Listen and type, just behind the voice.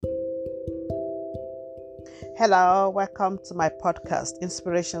Hello, welcome to my podcast,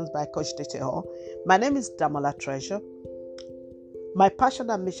 Inspirations by Coach Deteho. My name is Damola Treasure. My passion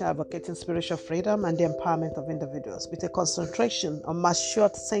and mission advocating spiritual freedom and the empowerment of individuals with a concentration on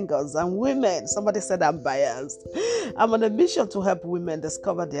matured singles and women. Somebody said I'm biased. I'm on a mission to help women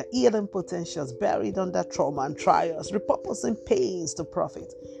discover their healing potentials buried under trauma and trials, repurposing pains to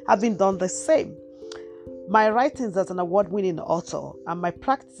profit. Having done the same, my writings as an award-winning author and my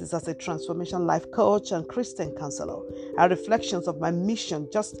practices as a transformation life coach and Christian counselor are reflections of my mission,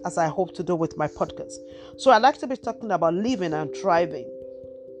 just as I hope to do with my podcast. So I'd like to be talking about living and thriving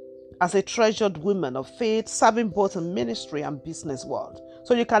as a treasured woman of faith, serving both in ministry and business world.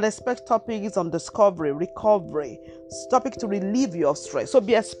 So you can expect topics on discovery, recovery, topic to relieve you of stress. So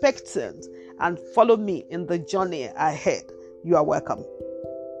be expectant and follow me in the journey ahead. You are welcome.